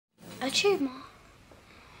A tumour?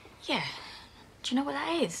 Yeah. Do you know what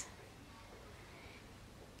that is?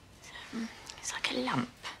 It's like a lump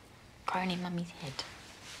growing in Mummy's head.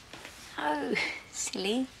 Oh,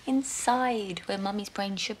 silly. Inside, where Mummy's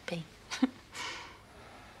brain should be.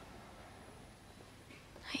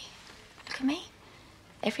 Hey, look at me.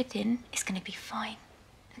 Everything is going to be fine,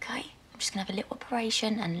 okay? I'm just going to have a little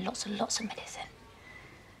operation and lots and lots of medicine.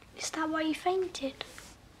 Is that why you fainted?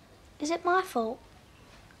 Is it my fault?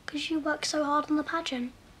 Because you worked so hard on the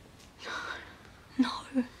pageant? No,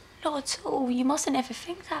 not at all. You mustn't ever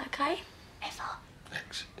think that, okay? Ever.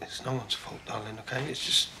 Lex, it's no one's fault, darling, okay? It's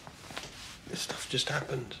just... this stuff just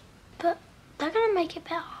happened. But they're going to make it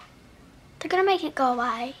better. They're going to make it go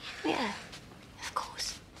away. Yeah, of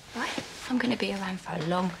course. Right? I'm going to be around for a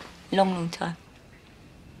long, long, long time.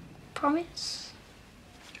 Promise?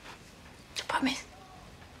 Promise.